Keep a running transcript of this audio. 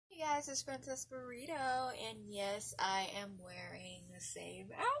guys, it's Princess Burrito, and yes, I am wearing the same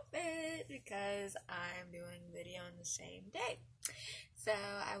outfit because I'm doing video on the same day. So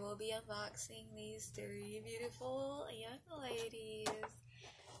I will be unboxing these three beautiful young ladies,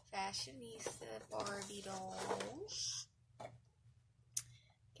 Fashionista Barbie dolls.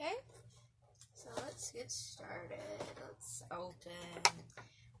 Okay, so let's get started. Let's open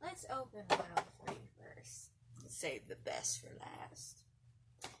 103 first. Let's save the best for last.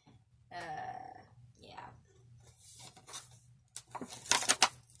 Yeah.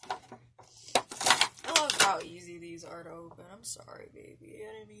 I love how easy these are to open. I'm sorry, baby.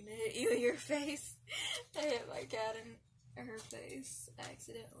 I didn't mean to hit you in your face. I hit my cat in her face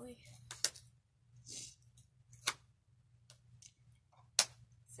accidentally.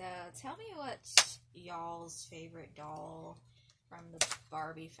 So, tell me what's y'all's favorite doll from the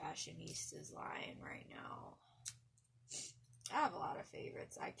Barbie Fashionistas line right now. I have a lot of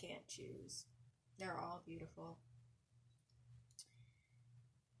favorites. I can't choose. They're all beautiful.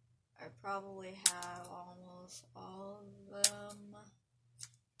 I probably have almost all of them,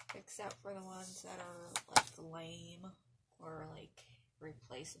 except for the ones that are like lame or like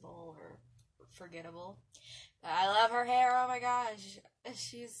replaceable or forgettable. But I love her hair. Oh my gosh,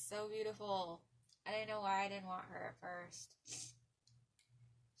 she's so beautiful. I didn't know why I didn't want her at first.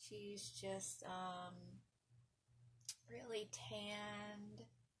 She's just really tanned,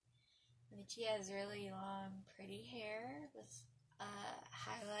 and she has really long, pretty hair with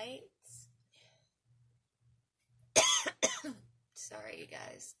highlights. Sorry, you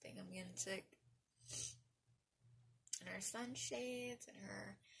guys. I think I'm getting sick. And her sunshades and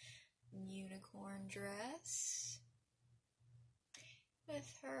her unicorn dress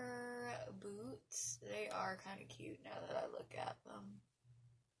with her boots. They are kind of cute now that I look at them.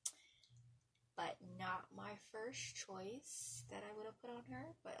 But not my first choice that I would have put on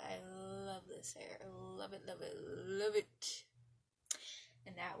her. But I love this hair. Love it, love it, love it.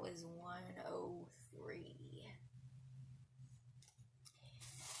 And that was 103.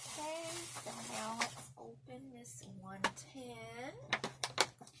 Okay, so now let's open this 110.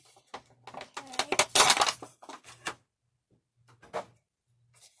 Okay.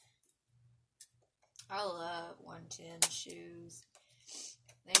 I love 110 shoes.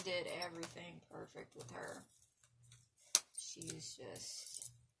 They did everything perfect with her. She's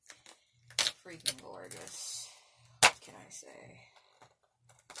just freaking gorgeous. What can I say?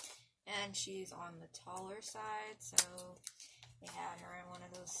 And she's on the taller side, so they had her in one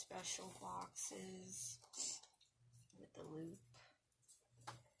of those special boxes with the loop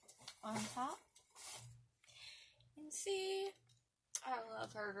on top. And see, I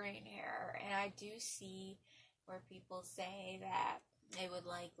love her green hair, and I do see where people say that they would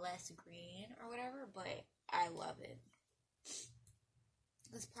like less green or whatever, but I love it.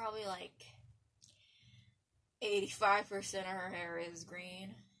 It's probably like 85% of her hair is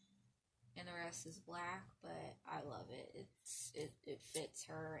green and the rest is black, but I love it. It fits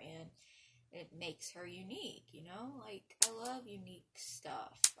her and it makes her unique, you know? Like, I love unique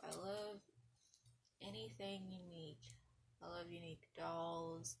stuff. I love anything unique. I love unique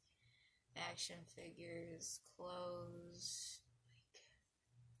dolls, action figures, clothes.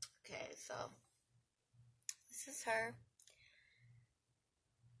 Okay, so this is her.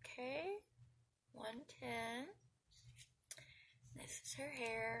 Okay, 110. This is her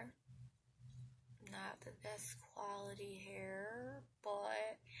hair. Not the best quality hair,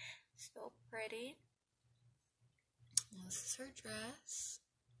 but still pretty. This is her dress.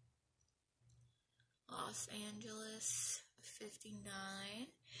 Los Angeles 59.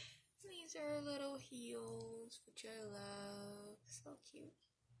 These are her little heels, which I love. So cute.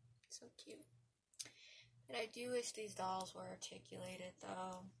 So cute. But I do wish these dolls were articulated,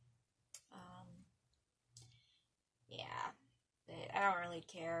 though. Yeah. But I don't really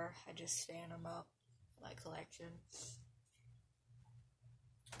care. I just stand them up in my collection.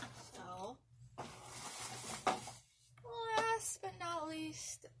 So, last but not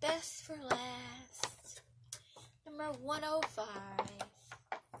least, the best for last. Number 105.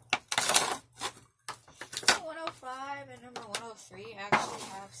 105 and number 103 actually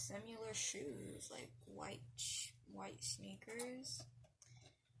have similar shoes, like white sneakers.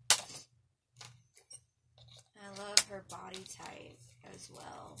 I love her body type as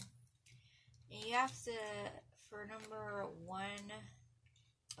well. And you have to, for number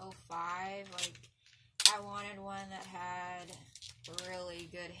 105, like, I wanted one that had really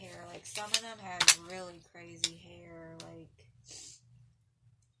good hair. Like, some of them had really crazy hair, like,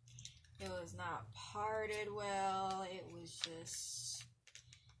 it was not parted well. It was just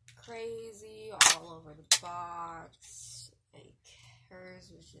crazy all over the box. Like,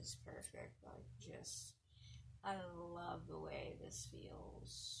 hers was just perfect. Like, just, I love the way this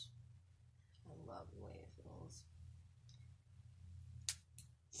feels. I love the way it feels.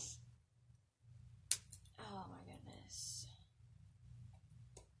 Oh my goodness.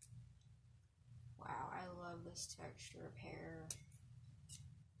 Wow, I love this texture of hair.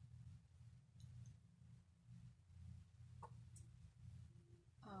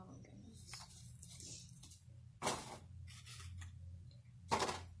 Oh my goodness.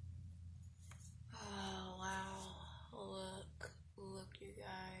 Oh wow. Look you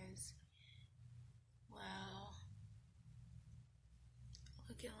guys. Wow.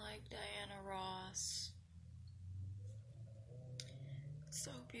 Looking like Diana Ross.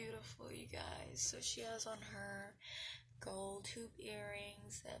 So beautiful, you guys. So she has on her gold hoop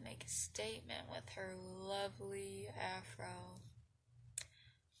earrings that make a statement with her lovely afro.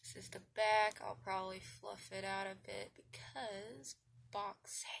 This is the back. I'll probably fluff it out a bit because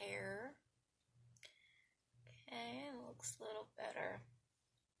box hair. Okay, it looks a little better.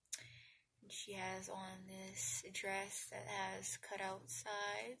 And she has on this dress that has cutout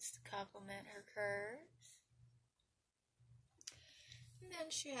sides to complement her curves. And then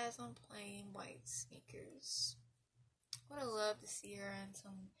she has on plain white sneakers. Would have loved to see her in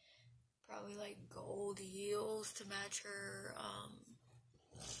some probably like gold heels to match her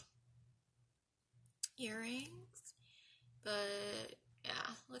earrings. But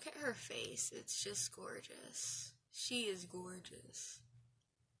yeah, look at her face. It's just gorgeous. She is gorgeous.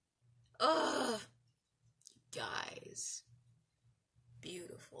 Ugh! Guys.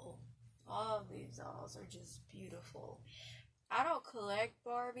 Beautiful. All of these dolls are just beautiful. I don't collect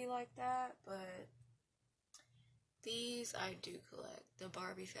Barbie like that, but these I do collect. The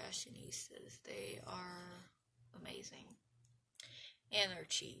Barbie Fashionistas. They are amazing. And they're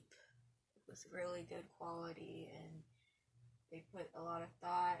cheap. With really good quality, and they put a lot of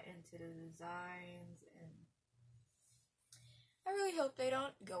thought into the designs, and I really hope they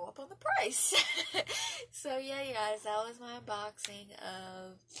don't go up on the price. So yeah, you guys, that was my unboxing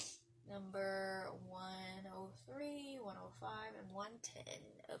of number 103, 105, and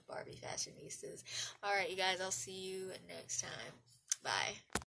 110 of Barbie Fashionistas. Alright, you guys, I'll see you next time. Bye.